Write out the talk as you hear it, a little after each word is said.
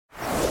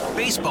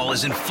Baseball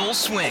is in full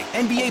swing.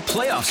 NBA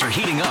playoffs are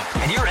heating up,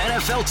 and your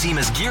NFL team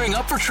is gearing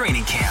up for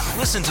training camp.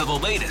 Listen to the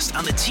latest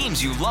on the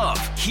teams you love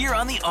here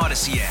on the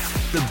Odyssey app.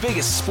 The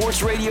biggest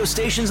sports radio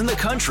stations in the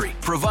country,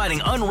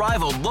 providing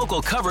unrivaled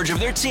local coverage of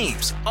their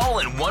teams, all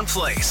in one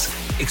place.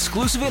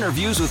 Exclusive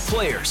interviews with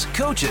players,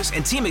 coaches,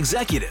 and team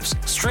executives,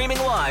 streaming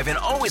live and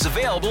always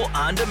available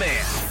on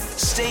demand.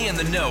 Stay in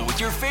the know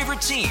with your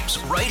favorite teams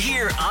right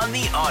here on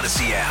the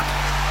Odyssey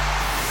app.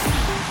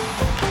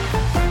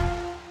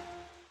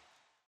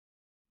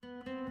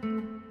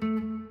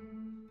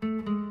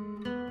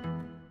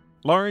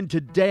 Lauren,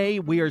 today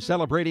we are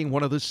celebrating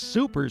one of the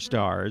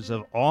superstars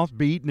of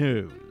Offbeat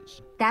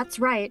News. That's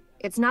right.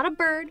 It's not a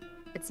bird.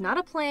 It's not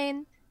a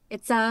plane.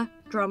 It's a,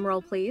 drum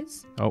roll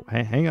please. Oh,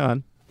 hang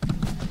on.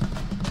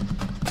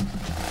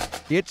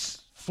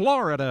 It's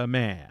Florida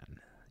Man.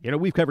 You know,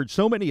 we've covered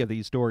so many of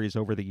these stories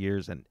over the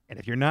years, and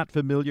if you're not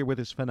familiar with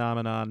this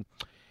phenomenon,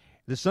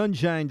 the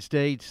Sunshine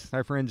State,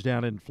 our friends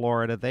down in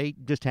Florida, they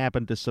just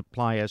happen to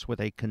supply us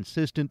with a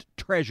consistent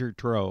treasure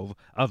trove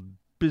of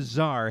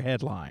bizarre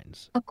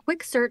headlines. A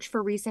quick search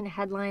for recent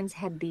headlines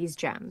had these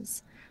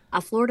gems.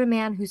 A Florida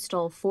man who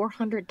stole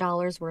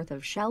 $400 worth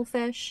of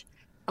shellfish.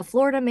 A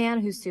Florida man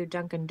who sued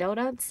Dunkin'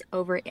 Donuts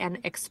over an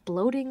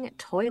exploding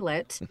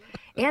toilet.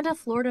 And a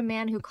Florida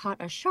man who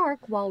caught a shark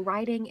while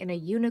riding in a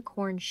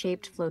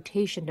unicorn-shaped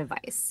flotation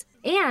device.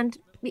 And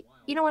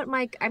you know what,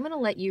 Mike? I'm going to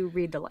let you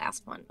read the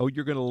last one. Oh,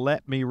 you're going to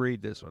let me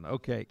read this one.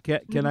 Okay.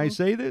 Can I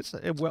say this?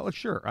 Well,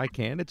 sure, I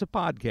can. It's a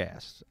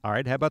podcast. All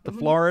right. How about the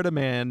Florida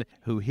man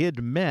who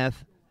hid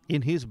meth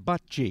in his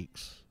butt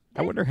cheeks?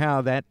 I wonder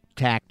how that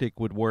tactic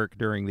would work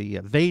during the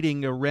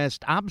evading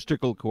arrest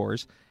obstacle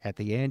course at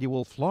the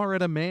annual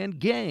Florida Man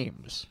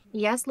Games.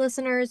 Yes,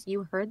 listeners,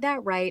 you heard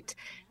that right.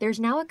 There's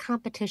now a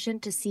competition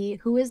to see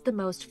who is the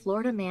most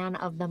Florida man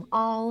of them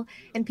all,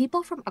 and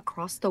people from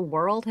across the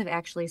world have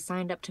actually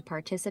signed up to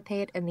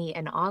participate in the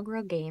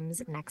inaugural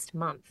games next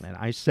month. And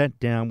I sat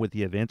down with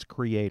the event's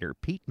creator,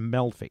 Pete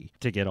Melfi,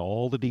 to get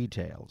all the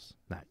details.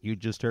 Now, you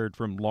just heard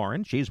from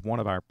Lauren. She's one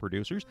of our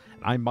producers.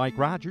 I'm Mike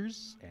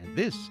Rogers, and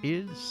this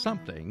is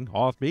Something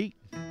Offbeat.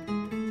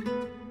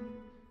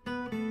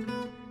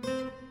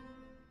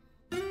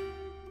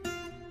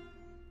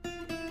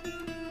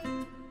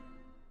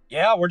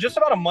 Yeah, we're just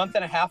about a month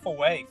and a half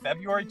away,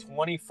 February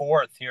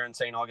 24th here in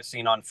St.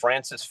 Augustine on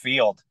Francis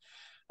Field.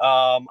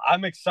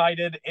 I'm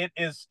excited. It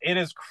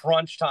is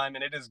crunch time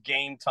and it is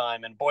game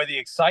time. And boy, the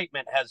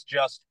excitement has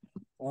just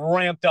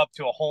ramped up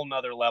to a whole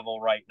nother level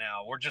right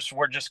now. We're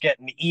just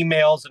getting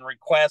emails and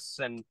requests,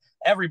 and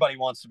everybody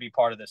wants to be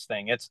part of this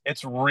thing.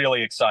 It's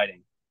really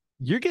exciting.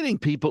 You're getting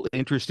people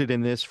interested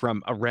in this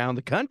from around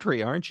the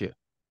country, aren't you?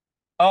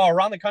 Oh,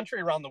 around the country,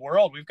 around the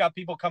world. We've got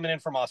people coming in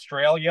from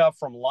Australia,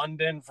 from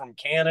London, from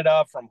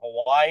Canada, from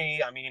Hawaii.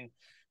 I mean,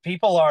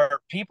 people are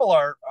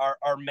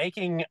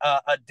making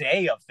a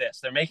day of this.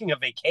 They're making a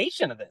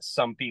vacation of this.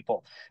 Some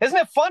people. Isn't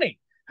it funny?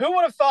 Who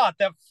would have thought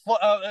that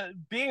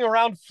being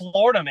around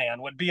Florida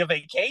Man would be a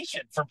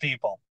vacation for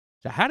people?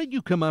 So how did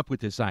you come up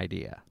with this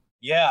idea?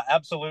 Yeah,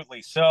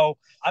 absolutely. So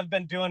I've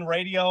been doing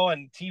radio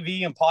and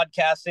TV and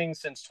podcasting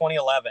since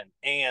 2011,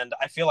 and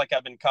I feel like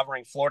I've been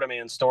covering Florida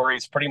Man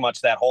stories pretty much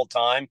that whole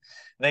time.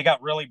 They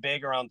got really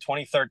big around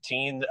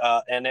 2013,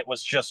 and it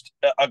was just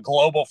a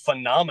global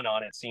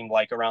phenomenon, it seemed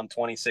like, around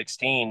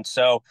 2016.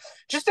 So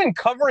just in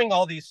covering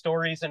all these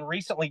stories and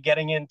recently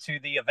getting into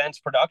the events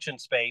production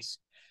space,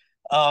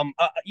 I'm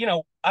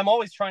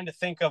always trying to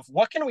think of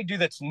what can we do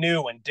that's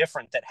new and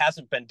different that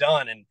hasn't been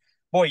done. And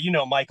boy,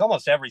 Mike,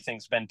 almost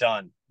everything's been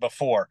done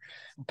before.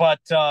 But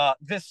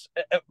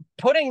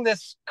putting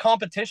this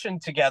competition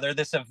together,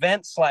 this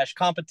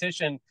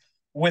event/competition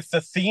with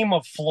the theme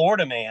of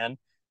Florida Man,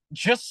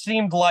 just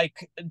seemed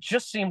like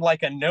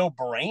a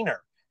no-brainer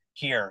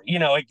here.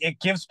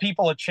 It gives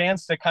people a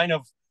chance to kind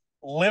of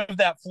live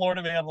that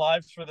Florida Man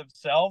lives for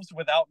themselves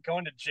without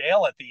going to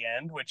jail at the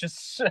end, which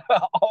is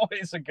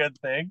always a good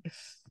thing.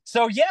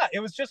 So, yeah,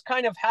 it was just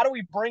kind of how do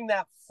we bring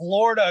that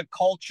Florida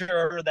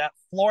culture, that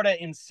Florida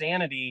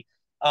insanity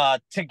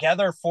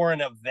together for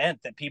an event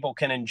that people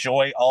can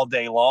enjoy all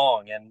day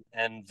long.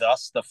 And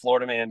thus the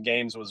Florida Man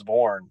Games was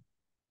born.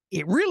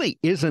 It really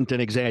isn't an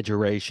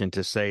exaggeration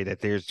to say that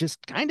there's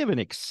just kind of an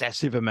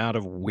excessive amount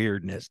of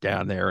weirdness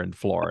down there in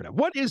Florida.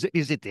 What is it?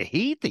 Is it the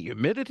heat, the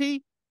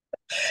humidity?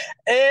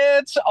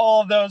 It's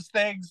all those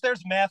things.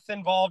 There's meth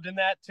involved in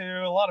that, too.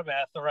 A lot of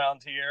meth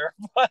around here.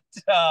 But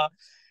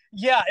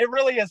yeah, it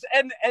really is.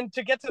 And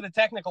to get to the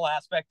technical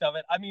aspect of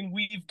it, I mean,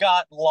 we've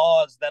got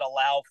laws that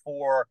allow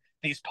for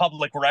these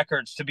public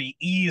records to be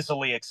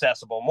easily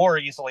accessible, more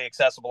easily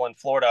accessible in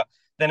Florida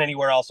than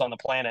anywhere else on the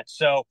planet.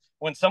 So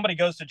when somebody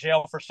goes to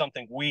jail for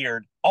something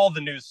weird, all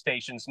the news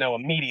stations know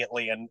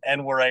immediately,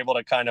 and we're able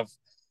to kind of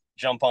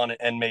jump on it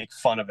and make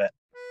fun of it.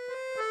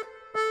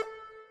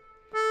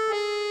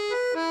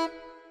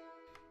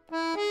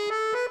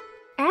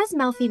 As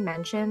Melfi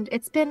mentioned,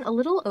 it's been a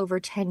little over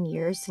 10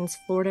 years since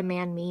Florida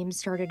Man memes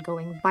started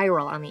going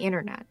viral on the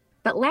internet.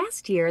 But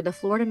last year, the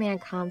Florida Man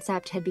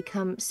concept had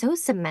become so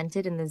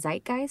cemented in the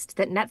zeitgeist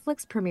that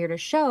Netflix premiered a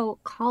show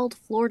called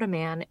Florida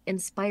Man,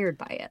 inspired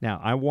by it. Now,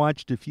 I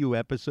watched a few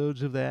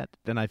episodes of that,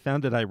 and I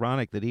found it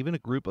ironic that even a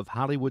group of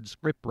Hollywood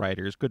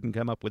scriptwriters couldn't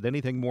come up with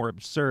anything more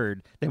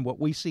absurd than what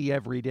we see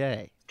every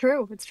day.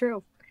 True, it's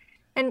true.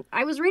 And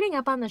I was reading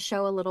up on the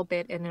show a little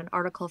bit in an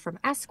article from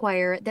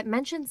Esquire that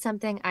mentioned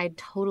something I'd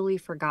totally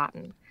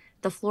forgotten: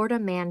 the Florida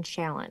Man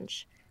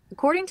Challenge.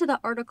 According to the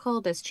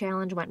article, this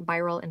challenge went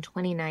viral in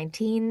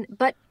 2019,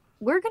 but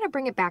we're going to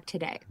bring it back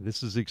today.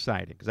 This is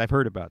exciting because I've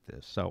heard about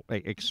this. So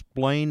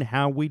explain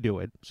how we do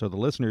it so the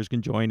listeners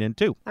can join in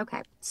too.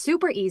 Okay,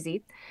 super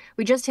easy.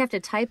 We just have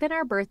to type in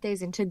our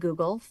birthdays into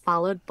Google,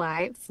 followed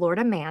by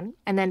Florida Man,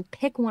 and then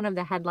pick one of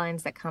the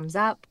headlines that comes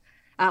up.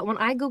 When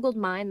I Googled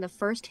mine, the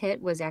first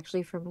hit was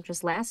actually from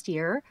just last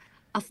year.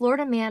 A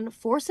Florida man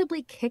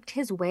forcibly kicked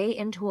his way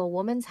into a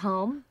woman's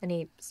home, and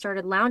he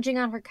started lounging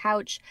on her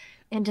couch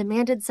and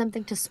demanded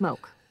something to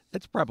smoke.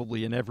 That's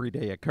probably an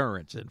everyday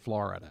occurrence in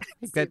Florida.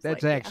 That's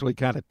like, actually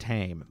kind of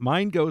tame.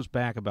 Mine goes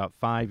back about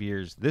 5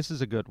 years. This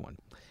is a good one.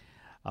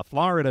 A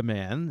Florida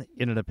man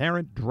in an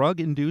apparent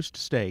drug-induced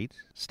state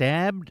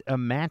stabbed a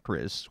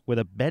mattress with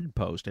a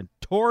bedpost and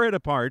tore it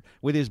apart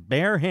with his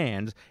bare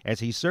hands as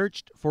he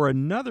searched for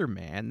another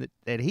man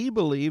that he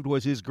believed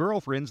was his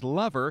girlfriend's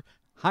lover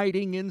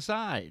hiding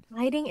inside.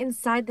 Hiding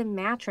inside the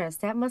mattress.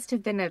 That must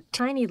have been a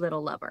tiny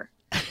little lover.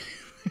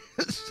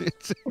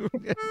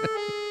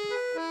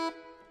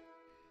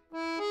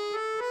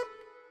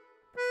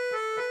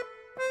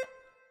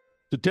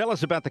 So tell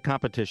us about the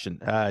competition.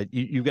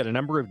 You've got a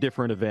number of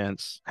different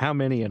events. How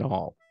many in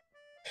all?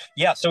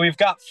 Yeah, so we've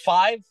got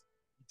 5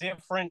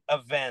 different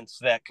events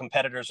that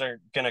competitors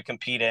are going to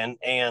compete in,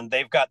 and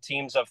they've got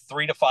teams of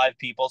 3 to 5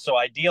 people. So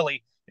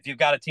ideally, if you've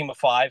got a team of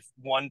 5,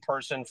 one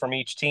person from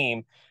each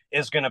team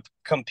is going to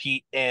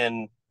compete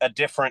in a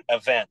different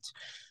event.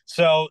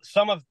 So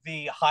some of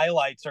the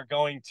highlights are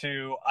going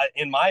to,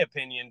 in my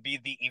opinion, be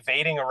the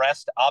evading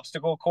arrest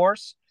obstacle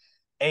course.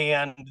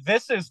 And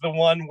this is the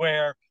one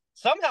where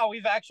somehow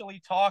we've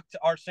actually talked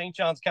our St.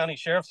 Johns County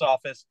Sheriff's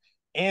Office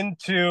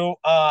into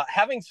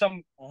having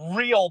some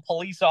real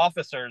police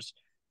officers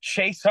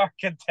chase our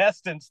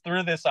contestants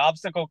through this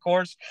obstacle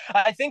course.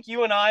 I think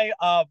you and I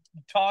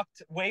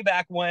talked way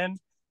back when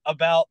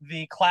about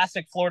the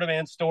classic Florida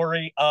Man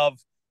story of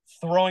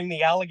throwing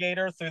the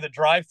alligator through the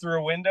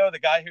drive-through window, the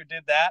guy who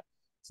did that.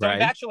 So Right.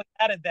 We've actually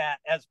added that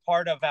as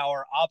part of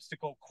our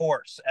obstacle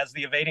course, as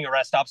the evading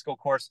arrest obstacle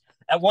course.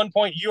 At one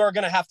point, you are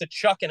going to have to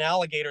chuck an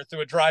alligator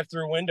through a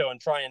drive-through window and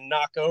try and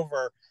knock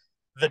over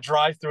the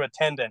drive-through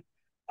attendant.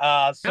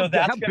 How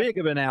big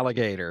of an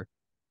alligator?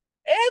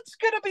 It's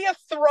going to be a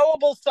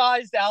throwable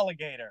sized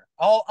alligator.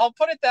 I'll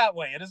put it that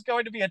way. It is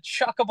going to be a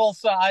chuckable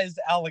sized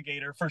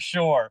alligator for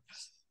sure.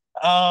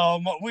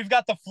 We've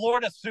got the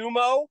Florida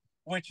Sumo,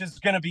 which is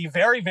going to be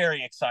very,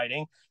 very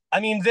exciting. I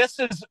mean, this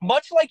is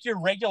much like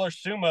your regular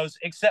sumos,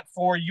 except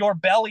for your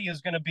belly is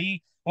going to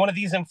be one of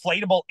these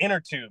inflatable inner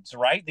tubes,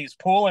 right? These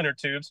pool inner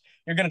tubes.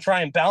 You're going to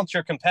try and bounce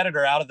your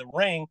competitor out of the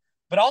ring,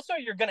 but also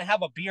you're going to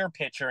have a beer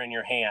pitcher in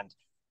your hand.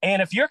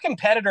 And if your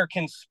competitor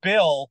can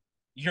spill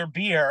your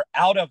beer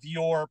out of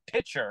your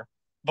pitcher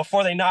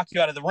before they knock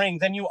you out of the ring,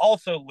 then you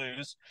also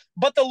lose.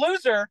 But the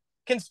loser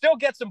can still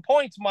get some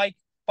points, Mike,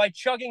 by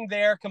chugging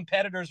their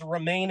competitor's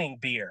remaining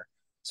beer.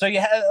 So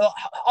you have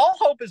all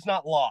hope is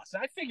not lost.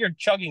 I figured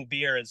chugging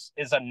beer is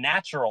a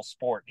natural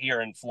sport here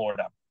in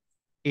Florida.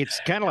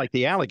 It's kind of like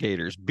the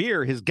alligators.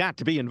 Beer has got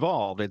to be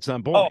involved at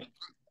some point. Oh,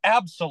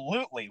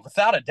 absolutely,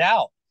 without a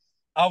doubt.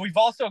 We've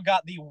also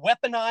got the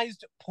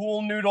weaponized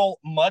pool noodle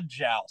mud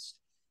joust,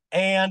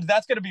 and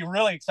that's going to be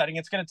really exciting.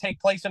 It's going to take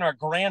place in our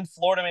Grand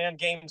Florida Man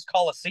Games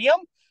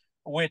Coliseum,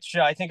 which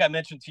I think I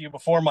mentioned to you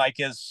before, Mike,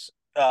 is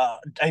a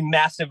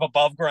massive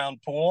above ground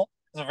pool.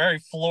 It's a very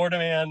Florida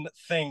Man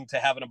thing to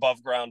have an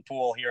above ground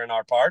pool here in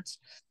our parts.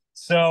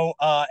 So,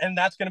 and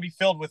that's going to be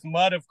filled with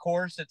mud, of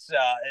course. It's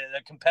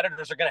the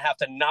competitors are going to have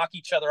to knock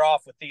each other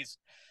off with these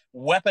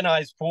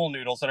weaponized pool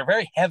noodles that are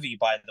very heavy,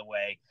 by the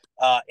way,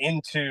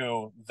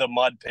 into the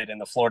mud pit in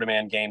the Florida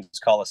Man Games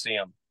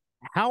Coliseum.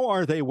 How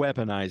are they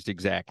weaponized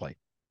exactly?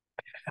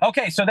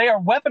 Okay, so they are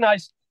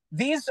weaponized.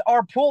 These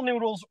are pool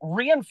noodles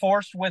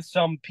reinforced with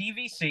some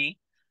PVC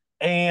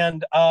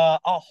and a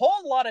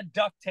whole lot of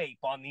duct tape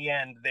on the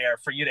end there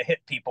for you to hit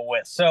people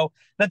with. So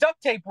the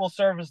duct tape will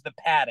serve as the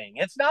padding.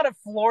 It's not a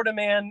Florida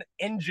Man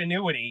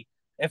ingenuity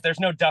if there's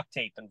no duct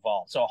tape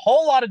involved. So a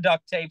whole lot of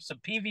duct tape, some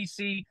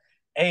PVC,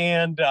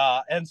 and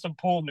some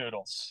pool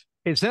noodles.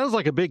 It sounds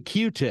like a big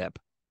Q-tip.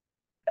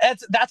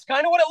 That's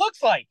kind of what it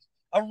looks like.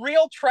 A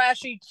real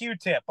trashy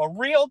Q-tip, a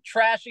real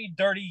trashy,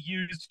 dirty,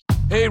 used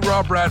Hey,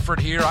 Rob Bradford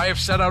here. I have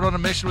set out on a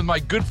mission with my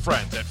good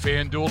friends at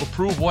FanDuel to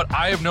prove what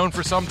I have known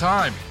for some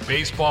time.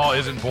 Baseball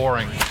isn't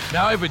boring.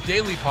 Now I have a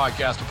daily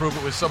podcast to prove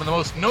it with some of the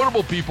most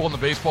notable people in the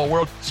baseball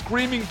world,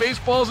 screaming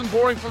baseball isn't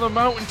boring from the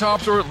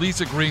mountaintops, or at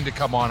least agreeing to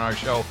come on our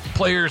show.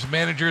 Players,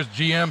 managers,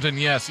 GMs, and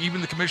yes, even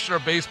the commissioner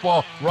of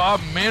baseball, Rob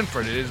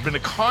Manfred. It has been a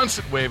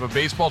constant wave of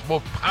baseball's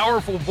most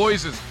powerful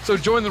voices. So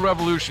join the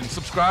revolution.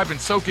 Subscribe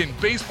and soak in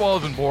Baseball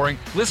Isn't Boring.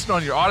 Listen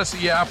on your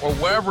Odyssey app or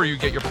wherever you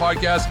get your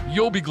podcast.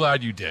 You'll be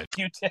glad you did.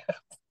 Q-tip.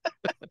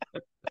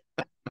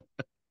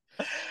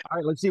 All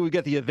right, let's see. We've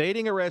got the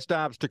evading arrest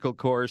obstacle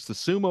course, the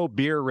sumo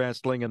beer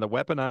wrestling, and the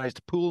weaponized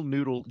pool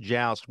noodle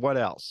joust. What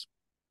else?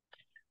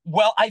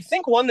 Well, I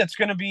think one that's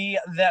going to be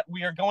that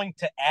we are going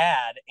to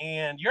add,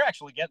 and you're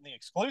actually getting the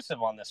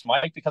exclusive on this,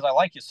 Mike, because I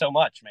like you so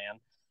much, man.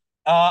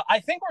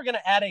 I think we're going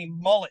to add a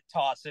mullet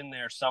toss in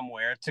there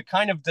somewhere to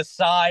kind of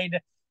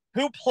decide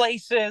who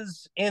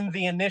places in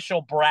the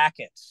initial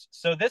brackets.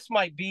 So this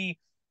might be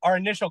our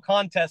initial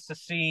contest to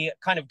see,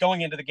 kind of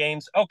going into the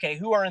games, okay,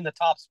 who are in the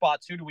top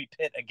spots? Who do we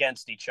pit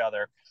against each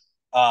other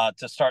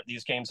to start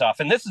these games off?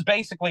 And this is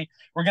basically,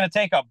 we're going to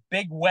take a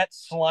big, wet,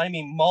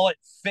 slimy mullet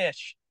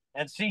fish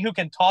and see who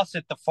can toss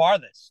it the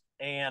farthest.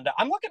 And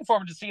I'm looking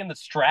forward to seeing the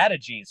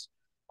strategies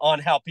on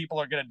how people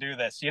are going to do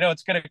this. You know,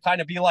 it's going to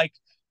kind of be like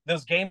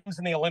those games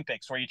in the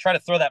Olympics where you try to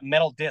throw that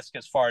metal disc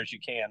as far as you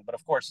can. But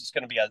of course, it's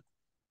going to be a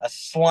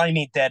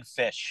slimy, dead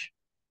fish.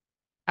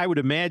 I would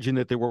imagine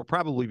that there will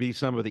probably be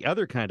some of the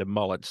other kind of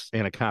mullets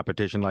in a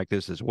competition like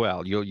this as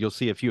well. You'll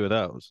see a few of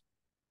those.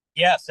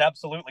 Yes,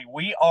 absolutely.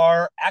 We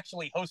are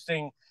actually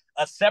hosting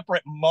a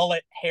separate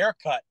mullet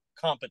haircut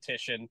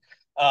competition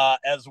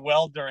as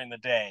well during the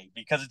day,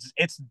 because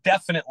it's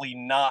definitely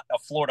not a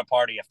Florida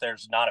party if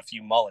there's not a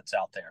few mullets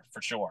out there,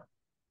 for sure.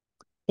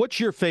 What's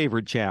your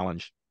favorite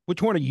challenge?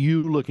 Which one are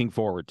you looking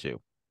forward to?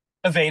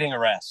 Evading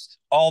arrest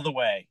all the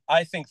way.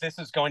 I think this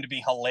is going to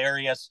be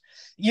hilarious.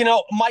 You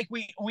know, Mike,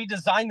 we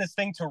designed this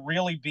thing to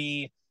really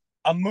be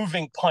a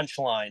moving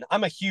punchline.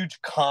 I'm a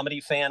huge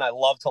comedy fan. I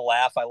love to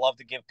laugh. I love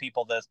to give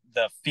people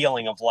the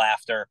feeling of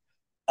laughter.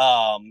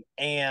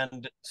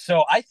 And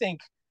so I think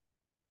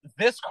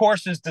this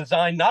course is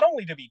designed not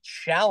only to be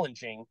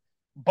challenging,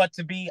 but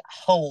to be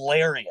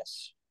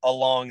hilarious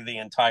along the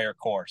entire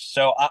course.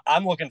 So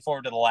I'm looking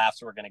forward to the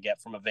laughs we're going to get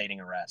from evading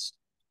arrest.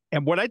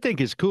 And what I think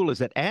is cool is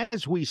that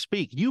as we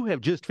speak, you have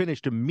just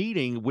finished a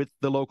meeting with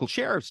the local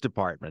sheriff's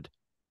department.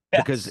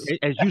 Yes. Because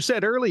as you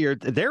said earlier,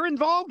 they're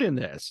involved in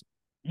this.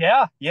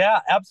 Yeah,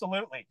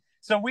 absolutely.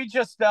 So we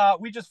just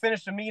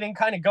finished a meeting,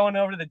 kind of going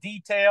over the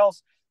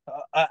details,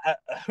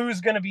 who's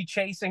going to be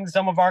chasing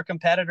some of our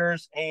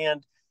competitors.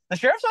 And the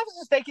sheriff's office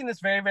is taking this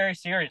very, very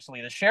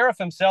seriously. The sheriff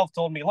himself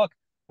told me, look,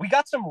 we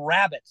got some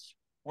rabbits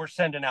we're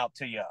sending out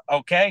to you.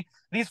 Okay.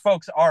 These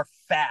folks are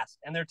fast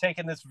and they're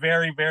taking this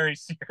very, very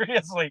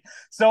seriously.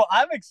 So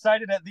I'm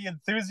excited at the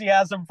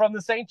enthusiasm from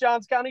the St.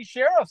 Johns County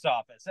Sheriff's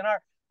Office. And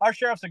our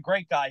sheriff's a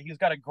great guy. He's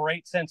got a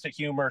great sense of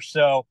humor.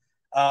 So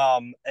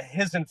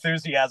his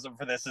enthusiasm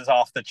for this is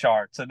off the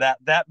charts. And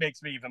that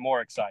makes me even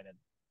more excited.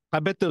 I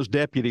bet those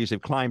deputies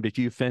have climbed a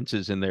few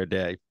fences in their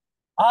day.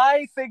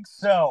 I think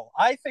so.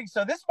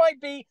 This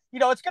might be,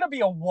 it's going to be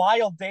a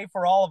wild day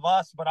for all of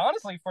us, but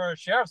honestly, for a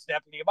sheriff's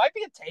deputy, it might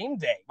be a tame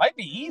day. It might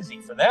be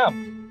easy for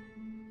them.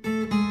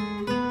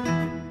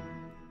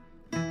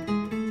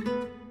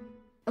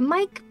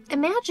 Mike,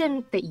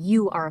 imagine that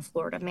you are a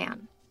Florida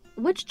man.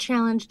 Which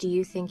challenge do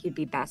you think you'd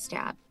be best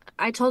at?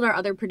 I told our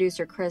other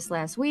producer, Chris,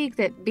 last week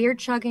that beer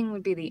chugging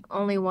would be the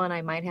only one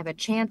I might have a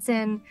chance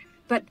in,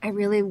 but I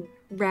really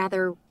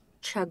rather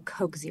chug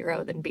Coke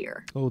Zero than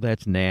beer. Oh,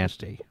 that's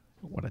nasty.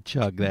 I want to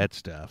chug that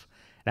stuff.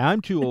 Now,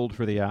 I'm too old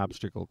for the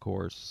obstacle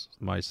course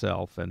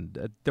myself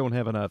and don't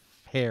have enough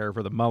hair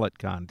for the mullet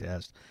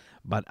contest,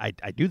 but I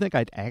do think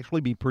I'd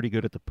actually be pretty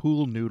good at the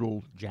pool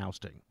noodle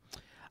jousting.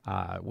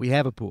 We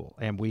have a pool,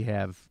 and we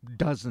have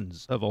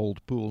dozens of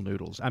old pool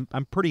noodles.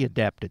 I'm pretty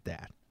adept at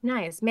that.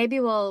 Nice. Maybe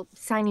we'll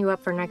sign you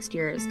up for next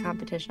year's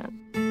competition.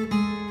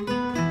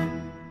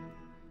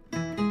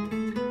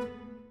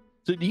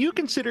 So do you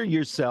consider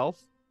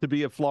yourself to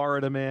be a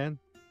Florida man?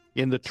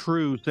 In the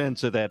true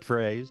sense of that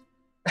phrase?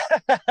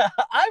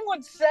 I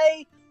would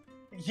say,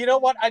 you know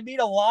what? I meet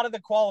a lot of the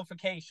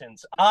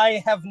qualifications.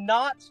 I have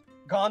not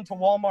gone to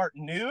Walmart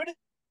nude.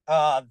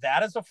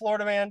 That is a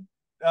Florida man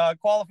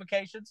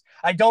qualifications.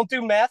 I don't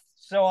do meth,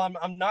 so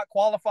I'm not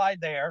qualified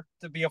there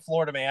to be a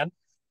Florida man.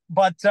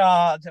 But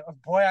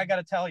boy, I got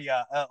to tell you,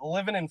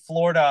 living in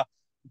Florida,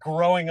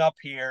 growing up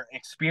here,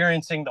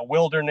 experiencing the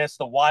wilderness,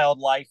 the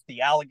wildlife,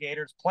 the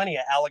alligators, plenty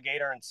of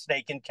alligator and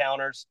snake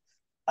encounters.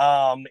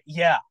 I'm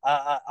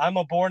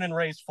a born and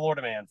raised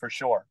Florida man for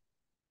sure.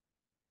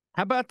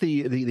 How about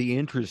the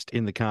interest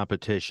in the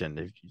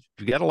competition?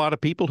 You got a lot of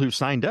people who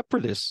signed up for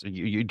this.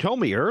 You told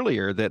me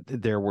earlier that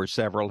there were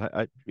several.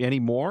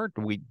 Any more?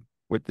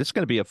 This is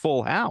going to be a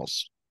full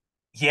house.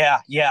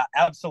 Yeah,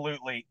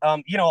 absolutely. A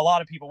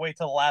lot of people wait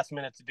till the last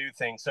minute to do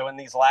things. So in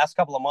these last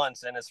couple of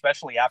months, and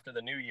especially after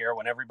the new year,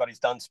 when everybody's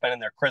done spending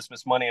their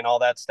Christmas money and all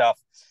that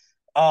stuff,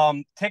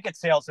 Ticket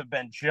sales have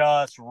been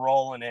just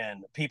rolling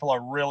in. People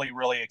are really,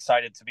 really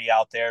excited to be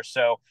out there.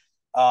 So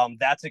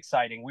that's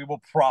exciting. We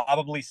will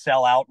probably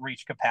sell out,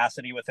 reach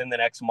capacity within the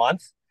next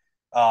month.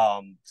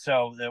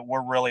 So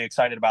we're really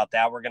excited about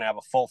that. We're going to have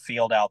a full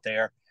field out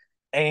there.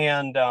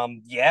 And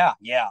yeah,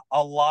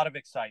 a lot of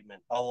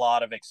excitement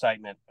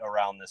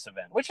around this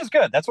event, which is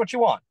good. That's what you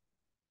want.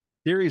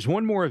 There is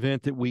one more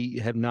event that we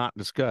have not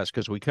discussed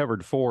because we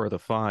covered 4 of the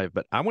 5,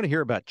 but I want to hear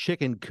about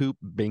Chicken Coop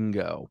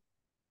Bingo.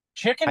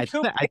 Chicken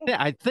Coop Bingo?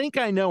 I think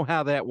I know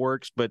how that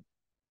works, but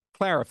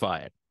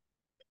clarify it.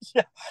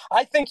 Yeah,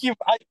 I think you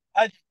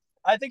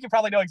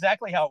probably know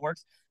exactly how it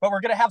works, but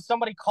we're going to have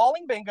somebody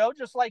calling bingo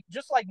just like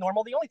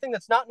normal. The only thing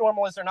that's not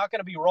normal is they're not going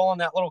to be rolling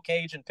that little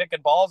cage and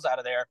picking balls out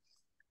of there.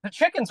 The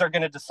chickens are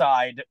going to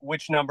decide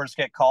which numbers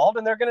get called,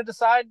 and they're going to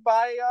decide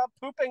by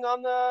pooping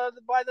on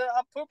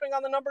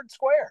the numbered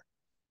square.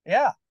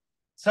 Yeah.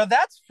 So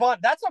that's fun.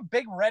 That's a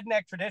big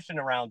redneck tradition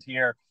around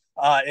here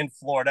in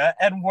Florida.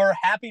 And we're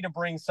happy to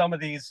bring some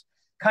of these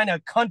kind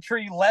of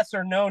country,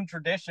 lesser known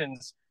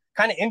traditions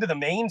kind of into the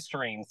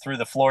mainstream through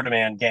the Florida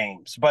Man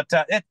games. But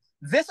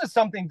this is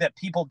something that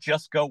people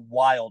just go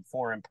wild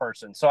for in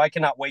person. So I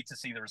cannot wait to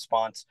see the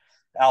response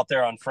out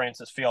there on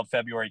Francis Field,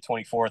 February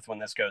 24th, when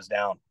this goes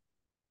down.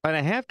 And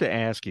I have to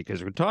ask you,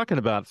 because we're talking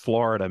about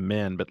Florida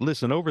men, but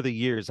listen, over the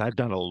years, I've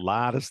done a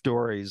lot of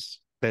stories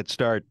that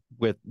start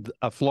with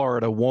a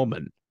Florida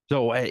woman.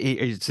 So are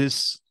you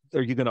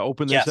going to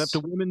open this up to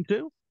women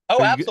too?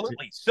 Oh,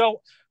 absolutely.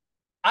 So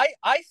I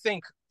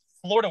think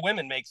Florida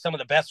women make some of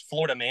the best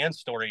Florida man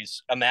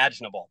stories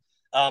imaginable.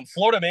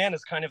 Florida Man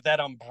is kind of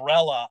that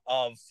umbrella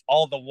of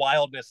all the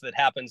wildness that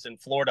happens in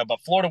Florida, but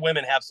Florida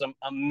women have some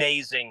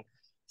amazing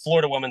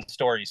Florida women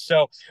stories.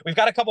 So we've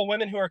got a couple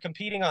women who are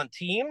competing on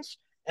teams,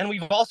 and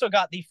we've also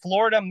got the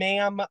Florida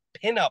Ma'am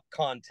Pinup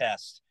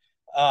Contest,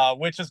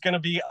 which is going to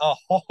be a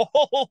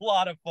whole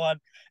lot of fun.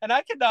 And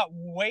I cannot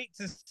wait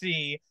to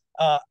see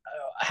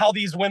how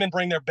these women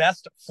bring their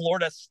best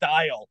Florida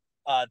style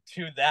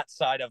to that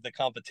side of the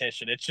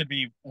competition. It should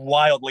be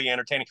wildly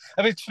entertaining.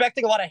 I'm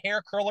expecting a lot of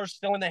hair curlers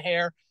still in the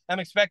hair. I'm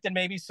expecting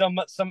maybe some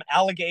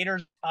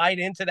alligators tied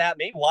into that,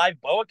 maybe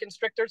live boa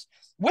constrictors.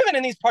 Women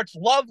in these parts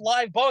love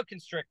live boa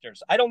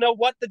constrictors. I don't know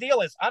what the deal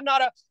is. I'm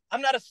not a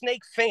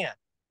snake fan.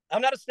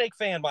 I'm not a snake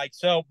fan, Mike.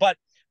 So, but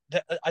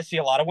I see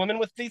a lot of women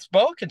with these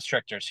boa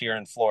constrictors here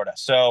in Florida.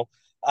 So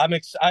I'm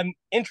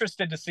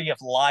interested to see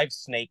if live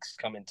snakes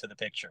come into the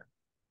picture.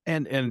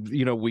 And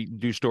you know, we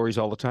do stories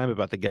all the time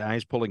about the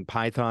guys pulling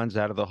pythons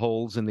out of the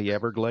holes in the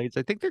Everglades.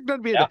 I think they're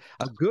going to be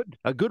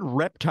a good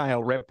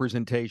reptile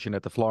representation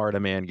at the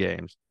Florida Man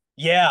games.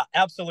 Yeah,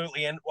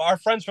 absolutely. And our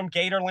friends from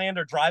Gatorland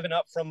are driving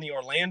up from the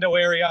Orlando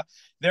area.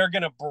 They're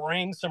going to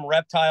bring some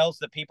reptiles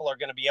that people are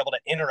going to be able to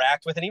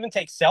interact with and even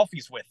take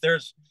selfies with.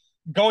 There's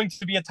going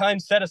to be a time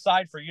set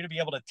aside for you to be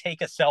able to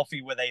take a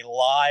selfie with a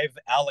live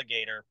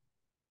alligator,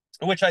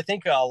 which I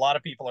think a lot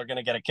of people are going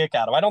to get a kick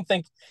out of. I don't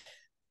think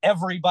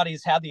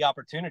everybody's had the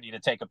opportunity to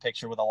take a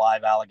picture with a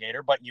live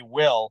alligator, but you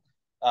will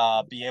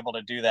be able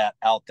to do that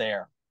out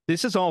there.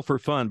 This is all for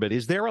fun, but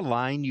is there a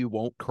line you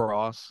won't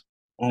cross?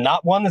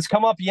 Not one that's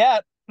come up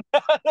yet.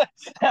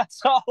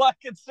 That's all I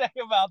can say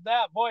about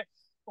that. Boy,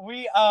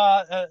 we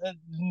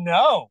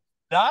no,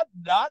 not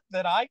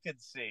that I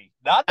could see.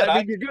 Not that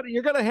I mean,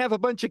 you're gonna have a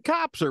bunch of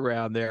cops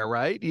around there,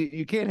 right?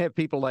 You can't have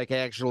people like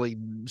actually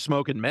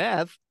smoking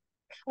meth.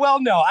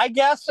 Well, no, I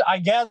guess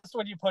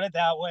when you put it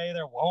that way,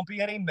 there won't be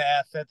any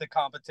meth at the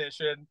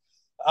competition.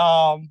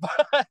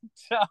 But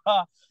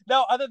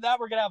no, other than that,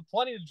 we're going to have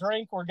plenty to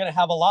drink. We're going to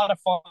have a lot of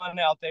fun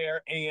out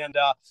there. And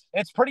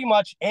it's pretty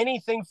much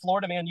anything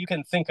Florida Man you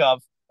can think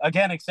of,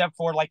 again, except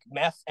for like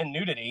meth and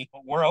nudity.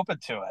 We're open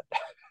to it.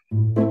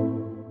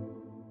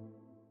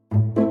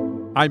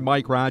 I'm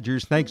Mike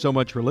Rogers. Thanks so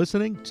much for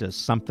listening to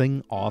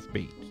Something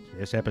Offbeat.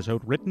 This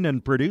episode written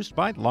and produced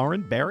by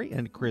Lauren Barry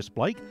and Chris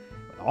Blake.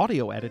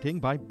 Audio editing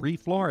by Bree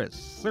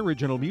Flores.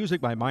 Original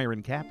music by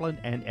Myron Kaplan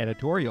and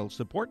editorial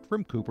support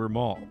from Cooper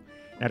Mall.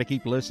 Now to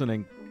keep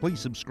listening, please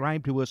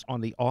subscribe to us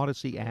on the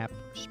Odyssey app,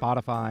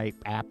 Spotify,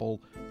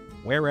 Apple,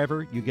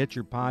 wherever you get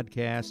your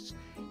podcasts.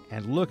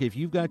 And look, if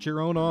you've got your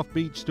own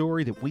offbeat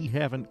story that we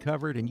haven't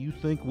covered and you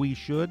think we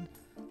should,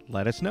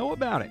 let us know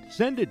about it.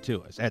 Send it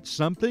to us at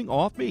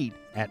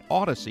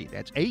somethingoffbeat@Odyssey.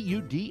 That's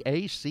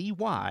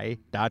AUDACY.com.